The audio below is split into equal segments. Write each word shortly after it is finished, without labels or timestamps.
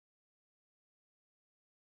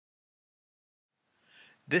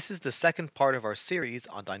This is the second part of our series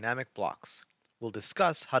on dynamic blocks. We'll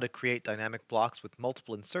discuss how to create dynamic blocks with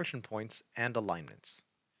multiple insertion points and alignments.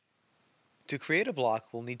 To create a block,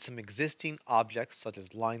 we'll need some existing objects such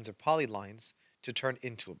as lines or polylines to turn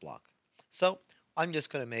into a block. So I'm just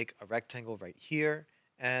going to make a rectangle right here,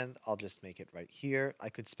 and I'll just make it right here. I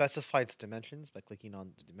could specify its dimensions by clicking on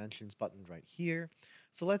the dimensions button right here.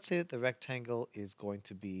 So let's say that the rectangle is going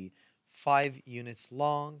to be 5 units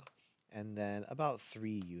long and then about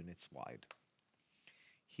 3 units wide.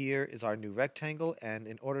 Here is our new rectangle, and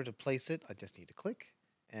in order to place it, I just need to click,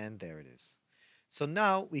 and there it is. So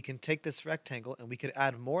now we can take this rectangle and we could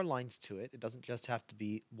add more lines to it. It doesn't just have to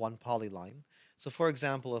be one polyline. So for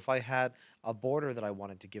example, if I had a border that I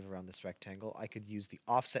wanted to give around this rectangle, I could use the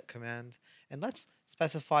offset command, and let's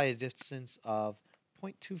specify a distance of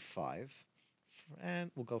 0.25,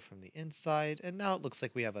 and we'll go from the inside, and now it looks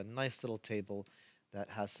like we have a nice little table that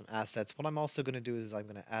has some assets. What I'm also going to do is I'm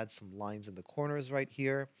going to add some lines in the corners right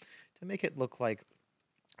here to make it look like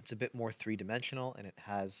it's a bit more three-dimensional and it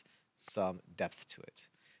has some depth to it.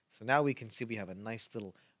 So now we can see we have a nice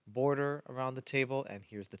little border around the table, and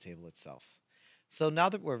here's the table itself. So now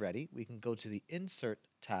that we're ready, we can go to the Insert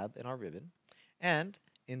tab in our ribbon, and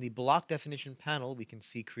in the Block Definition panel, we can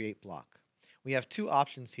see Create Block. We have two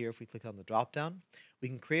options here. If we click on the drop-down, we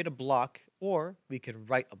can create a block or we can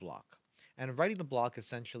write a block. And writing a block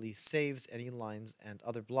essentially saves any lines and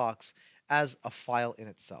other blocks as a file in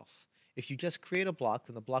itself. If you just create a block,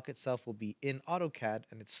 then the block itself will be in AutoCAD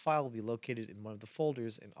and its file will be located in one of the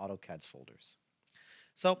folders in AutoCAD's folders.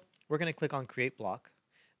 So we're going to click on Create Block.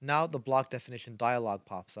 Now the block definition dialog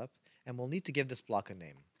pops up, and we'll need to give this block a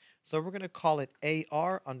name. So we're going to call it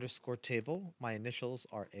AR underscore table. My initials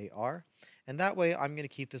are AR, and that way I'm going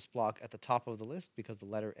to keep this block at the top of the list because the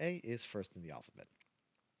letter A is first in the alphabet.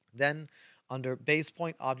 Then under base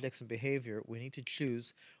point, objects, and behavior, we need to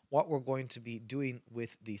choose what we're going to be doing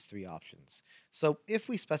with these three options. So if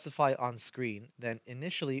we specify on screen, then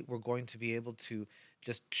initially we're going to be able to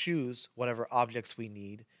just choose whatever objects we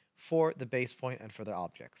need for the base point and for the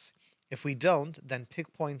objects. If we don't, then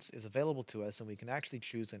pick points is available to us, and we can actually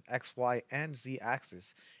choose an X, Y, and Z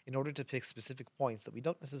axis in order to pick specific points that we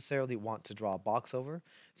don't necessarily want to draw a box over.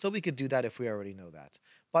 So we could do that if we already know that.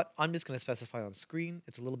 But I'm just going to specify on screen.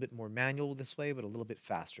 It's a little bit more manual this way, but a little bit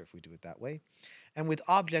faster if we do it that way. And with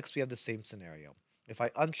objects, we have the same scenario. If I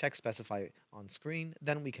uncheck specify on screen,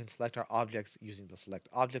 then we can select our objects using the select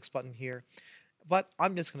objects button here. But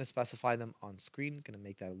I'm just going to specify them on screen, going to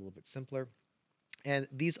make that a little bit simpler. And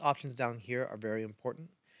these options down here are very important.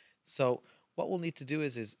 So what we'll need to do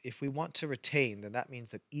is if we want to retain, then that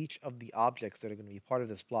means that each of the objects that are going to be part of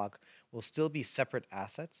this block will still be separate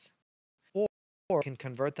assets, or can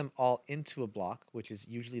convert them all into a block, which is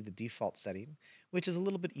usually the default setting, which is a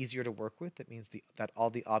little bit easier to work with. That means that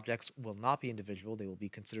all the objects will not be individual. They will be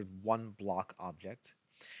considered one block object.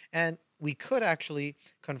 And we could actually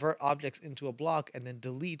convert objects into a block and then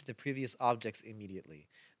delete the previous objects immediately.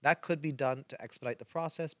 That could be done to expedite the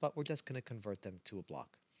process, but we're just going to convert them to a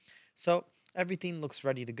block. So everything looks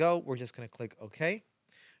ready to go. We're just going to click OK.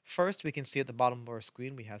 First, we can see at the bottom of our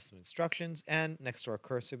screen we have some instructions, and next to our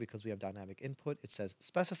cursor, because we have dynamic input, it says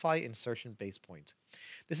specify insertion base point.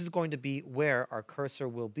 This is going to be where our cursor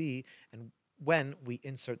will be and when we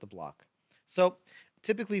insert the block. So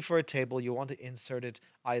typically for a table, you want to insert it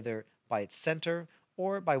either by its center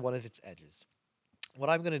or by one of its edges. What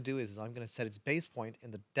I'm going to do is I'm going to set its base point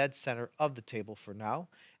in the dead center of the table for now,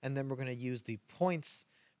 and then we're going to use the points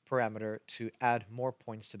parameter to add more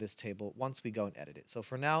points to this table once we go and edit it. So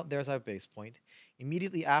for now, there's our base point.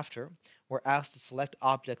 Immediately after, we're asked to select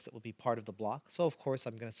objects that will be part of the block. So of course,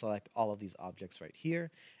 I'm going to select all of these objects right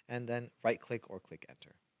here, and then right-click or click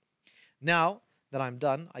Enter. Now that I'm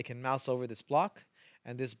done, I can mouse over this block,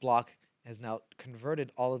 and this block has now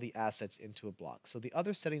converted all of the assets into a block. So the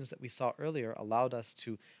other settings that we saw earlier allowed us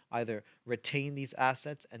to either retain these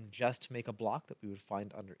assets and just make a block that we would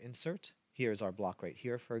find under Insert. Here's our block right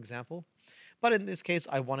here, for example. But in this case,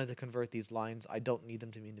 I wanted to convert these lines. I don't need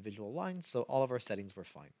them to be individual lines, so all of our settings were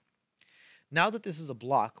fine. Now that this is a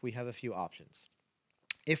block, we have a few options.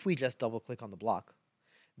 If we just double click on the block,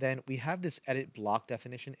 then we have this Edit Block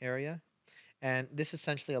Definition area, and this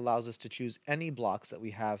essentially allows us to choose any blocks that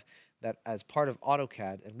we have that as part of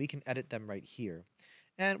AutoCAD, and we can edit them right here.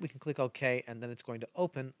 And we can click OK, and then it's going to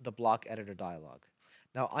open the Block Editor dialog.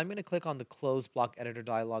 Now I'm going to click on the Close Block Editor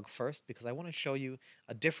dialog first because I want to show you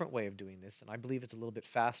a different way of doing this, and I believe it's a little bit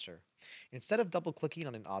faster. Instead of double clicking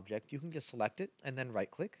on an object, you can just select it and then right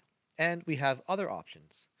click, and we have other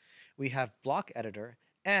options. We have Block Editor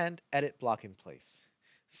and Edit Block in Place.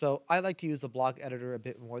 So I like to use the block editor a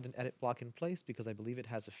bit more than edit block in place because I believe it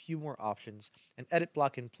has a few more options. And edit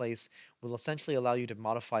block in place will essentially allow you to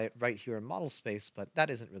modify it right here in model space, but that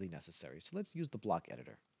isn't really necessary. So let's use the block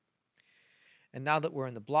editor. And now that we're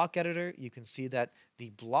in the block editor, you can see that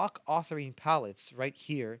the block authoring palettes right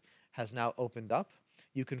here has now opened up.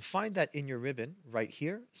 You can find that in your ribbon right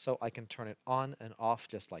here. So I can turn it on and off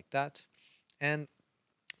just like that. And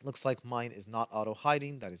looks like mine is not auto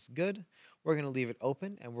hiding. That is good. We're going to leave it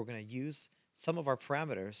open and we're going to use some of our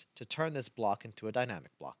parameters to turn this block into a dynamic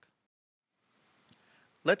block.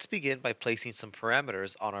 Let's begin by placing some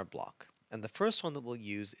parameters on our block. And the first one that we'll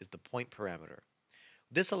use is the point parameter.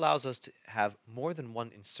 This allows us to have more than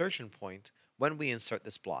one insertion point when we insert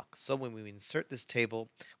this block. So when we insert this table,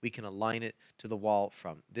 we can align it to the wall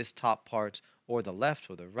from this top part, or the left,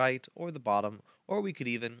 or the right, or the bottom, or we could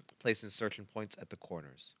even place insertion points at the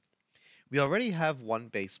corners. We already have one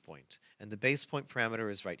base point, and the base point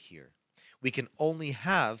parameter is right here. We can only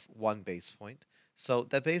have one base point, so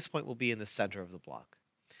that base point will be in the center of the block.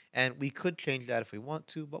 And we could change that if we want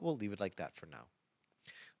to, but we'll leave it like that for now.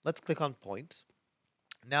 Let's click on point.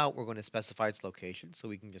 Now we're going to specify its location, so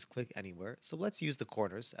we can just click anywhere. So let's use the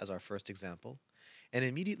corners as our first example. And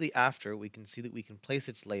immediately after, we can see that we can place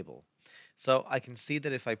its label. So I can see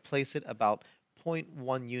that if I place it about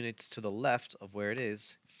 0.1 units to the left of where it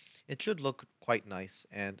is, it should look quite nice.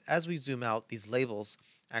 And as we zoom out, these labels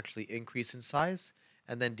actually increase in size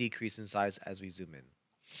and then decrease in size as we zoom in.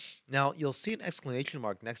 Now you'll see an exclamation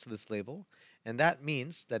mark next to this label, and that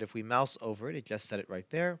means that if we mouse over it, it just said it right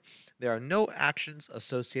there, there are no actions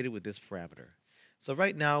associated with this parameter. So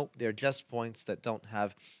right now, they're just points that don't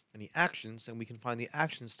have any actions, and we can find the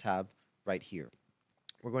Actions tab right here.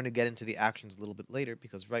 We're going to get into the actions a little bit later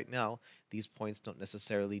because right now these points don't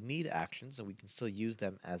necessarily need actions and we can still use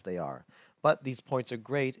them as they are. But these points are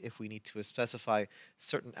great if we need to specify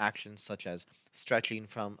certain actions such as stretching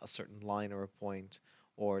from a certain line or a point,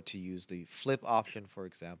 or to use the flip option, for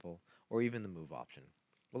example, or even the move option.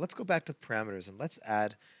 Well, let's go back to parameters and let's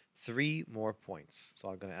add 3 more points. So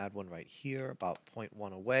I'm going to add one right here, about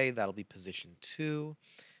 0.1 away. That'll be position 2.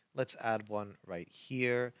 Let's add one right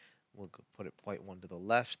here. We'll put it 0.1 to the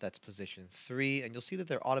left. That's position 3. And you'll see that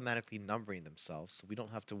they're automatically numbering themselves, so we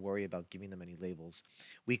don't have to worry about giving them any labels.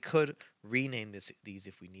 We could rename these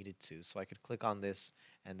if we needed to. So I could click on this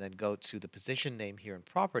and then go to the position name here in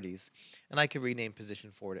Properties, and I could rename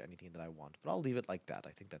position 4 to anything that I want. But I'll leave it like that.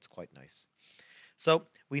 I think that's quite nice. So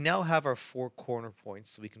we now have our 4 corner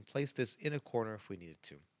points, so we can place this in a corner if we needed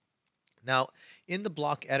to. Now, in the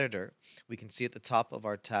block editor, we can see at the top of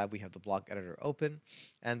our tab we have the block editor open,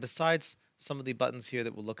 and besides some of the buttons here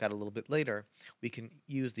that we'll look at a little bit later, we can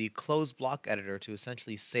use the close block editor to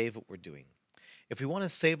essentially save what we're doing. If we want to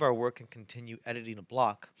save our work and continue editing a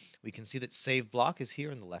block, we can see that save block is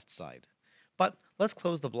here on the left side. But let's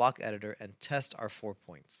close the block editor and test our 4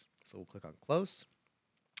 points. So we'll click on close.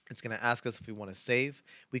 It's going to ask us if we want to save.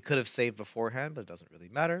 We could have saved beforehand, but it doesn't really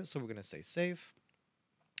matter, so we're going to say save.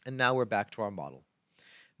 And now we're back to our model.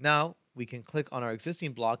 Now we can click on our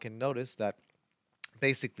existing block and notice that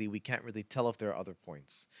basically we can't really tell if there are other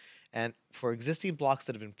points. And for existing blocks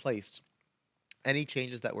that have been placed, any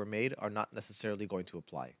changes that were made are not necessarily going to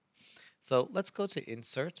apply. So let's go to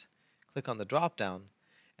Insert, click on the drop down,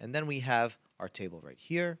 and then we have our table right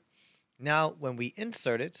here. Now when we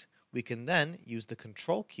insert it, we can then use the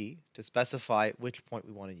Control key to specify which point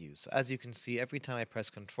we want to use. So as you can see, every time I press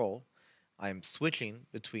Control, I'm switching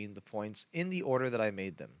between the points in the order that I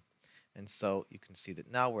made them. And so you can see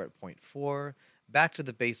that now we're at point 4, back to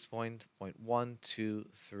the base point, point 1, 2,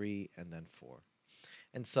 3, and then 4.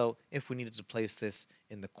 And so if we needed to place this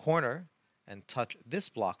in the corner and touch this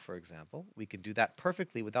block, for example, we can do that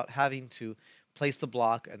perfectly without having to place the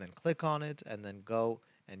block and then click on it and then go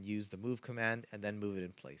and use the move command and then move it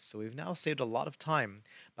in place. So we've now saved a lot of time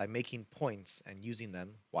by making points and using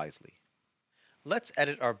them wisely. Let's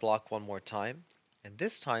edit our block one more time, and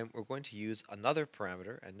this time we're going to use another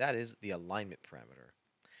parameter, and that is the alignment parameter.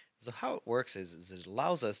 So how it works is it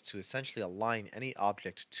allows us to essentially align any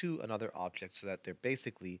object to another object so that they're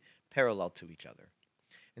basically parallel to each other.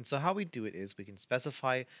 And so how we do it is we can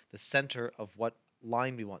specify the center of what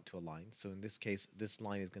line we want to align. So in this case, this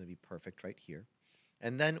line is going to be perfect right here.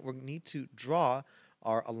 And then we need to draw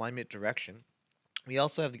our alignment direction. We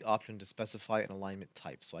also have the option to specify an alignment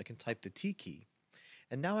type. So I can type the T key,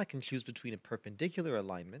 and now I can choose between a perpendicular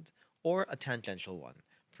alignment or a tangential one.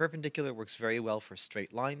 Perpendicular works very well for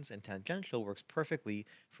straight lines, and tangential works perfectly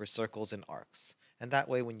for circles and arcs. And that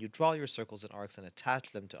way, when you draw your circles and arcs and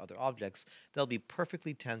attach them to other objects, they'll be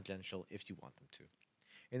perfectly tangential if you want them to.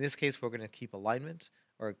 In this case, we're going to keep alignment,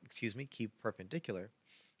 or excuse me, keep perpendicular.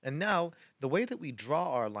 And now, the way that we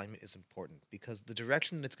draw our alignment is important because the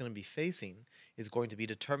direction that it's going to be facing is going to be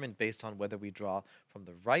determined based on whether we draw from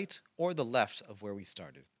the right or the left of where we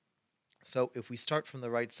started. So if we start from the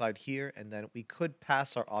right side here, and then we could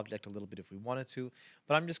pass our object a little bit if we wanted to,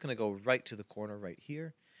 but I'm just going to go right to the corner right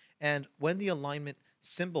here. And when the alignment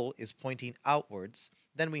symbol is pointing outwards,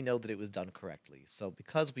 then we know that it was done correctly. So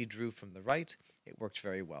because we drew from the right, it worked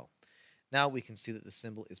very well. Now we can see that the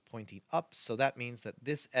symbol is pointing up, so that means that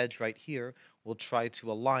this edge right here will try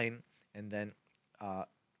to align and then uh,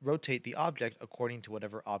 rotate the object according to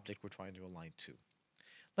whatever object we're trying to align to.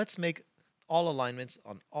 Let's make all alignments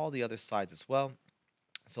on all the other sides as well.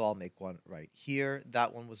 So I'll make one right here.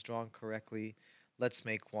 That one was drawn correctly. Let's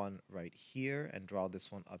make one right here and draw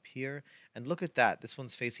this one up here. And look at that. This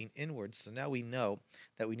one's facing inwards. So now we know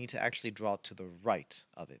that we need to actually draw to the right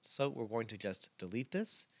of it. So we're going to just delete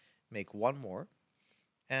this, make one more,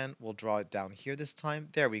 and we'll draw it down here this time.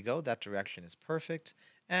 There we go. That direction is perfect.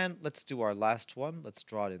 And let's do our last one. Let's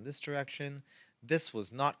draw it in this direction. This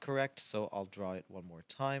was not correct, so I'll draw it one more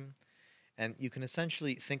time. And you can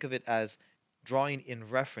essentially think of it as drawing in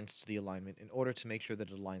reference to the alignment in order to make sure that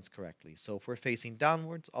it aligns correctly. So if we're facing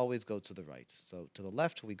downwards, always go to the right. So to the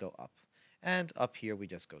left, we go up. And up here, we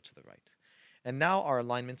just go to the right. And now our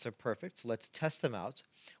alignments are perfect, so let's test them out.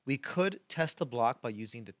 We could test the block by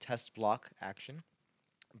using the test block action,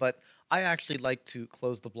 but I actually like to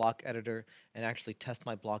close the block editor and actually test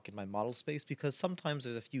my block in my model space because sometimes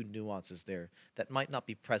there's a few nuances there that might not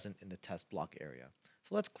be present in the test block area.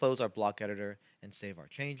 So let's close our block editor and save our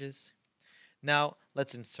changes. Now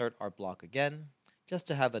let's insert our block again, just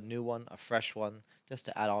to have a new one, a fresh one, just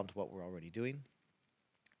to add on to what we're already doing.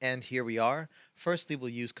 And here we are. Firstly, we'll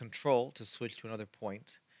use Control to switch to another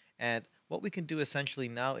point. And what we can do essentially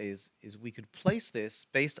now is we could place this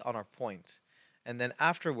based on our point, and then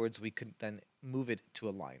afterwards we could then move it to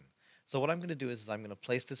a line. So what I'm going to do is I'm going to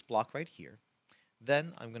place this block right here.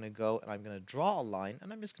 Then I'm going to go and I'm going to draw a line,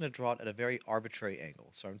 and I'm just going to draw it at a very arbitrary angle.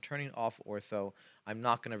 So I'm turning off ortho. I'm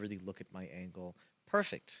not going to really look at my angle.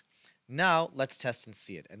 Perfect. Now let's test and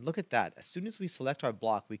see it. And look at that. As soon as we select our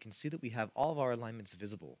block, we can see that we have all of our alignments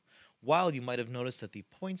visible. While you might have noticed that the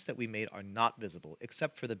points that we made are not visible,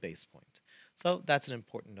 except for the base point. So that's an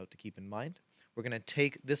important note to keep in mind. We're going to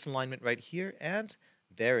take this alignment right here, and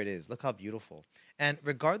there it is. Look how beautiful. And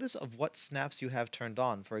regardless of what snaps you have turned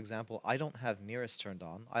on, for example, I don't have nearest turned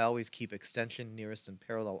on. I always keep extension, nearest, and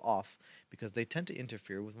parallel off because they tend to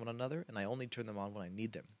interfere with one another, and I only turn them on when I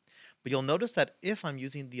need them. But you'll notice that if I'm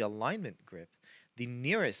using the alignment grip, the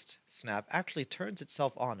nearest snap actually turns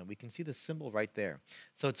itself on, and we can see the symbol right there.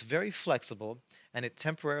 So it's very flexible, and it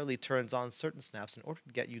temporarily turns on certain snaps in order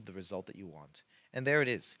to get you the result that you want. And there it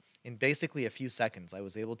is. In basically a few seconds, I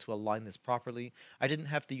was able to align this properly. I didn't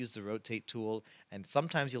have to use the rotate tool, and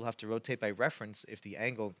sometimes you'll have to rotate by reference if the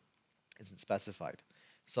angle isn't specified.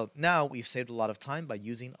 So now we've saved a lot of time by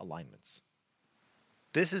using alignments.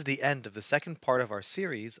 This is the end of the second part of our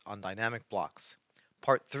series on dynamic blocks.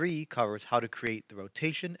 Part 3 covers how to create the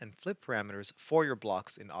rotation and flip parameters for your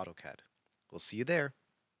blocks in AutoCAD. We'll see you there.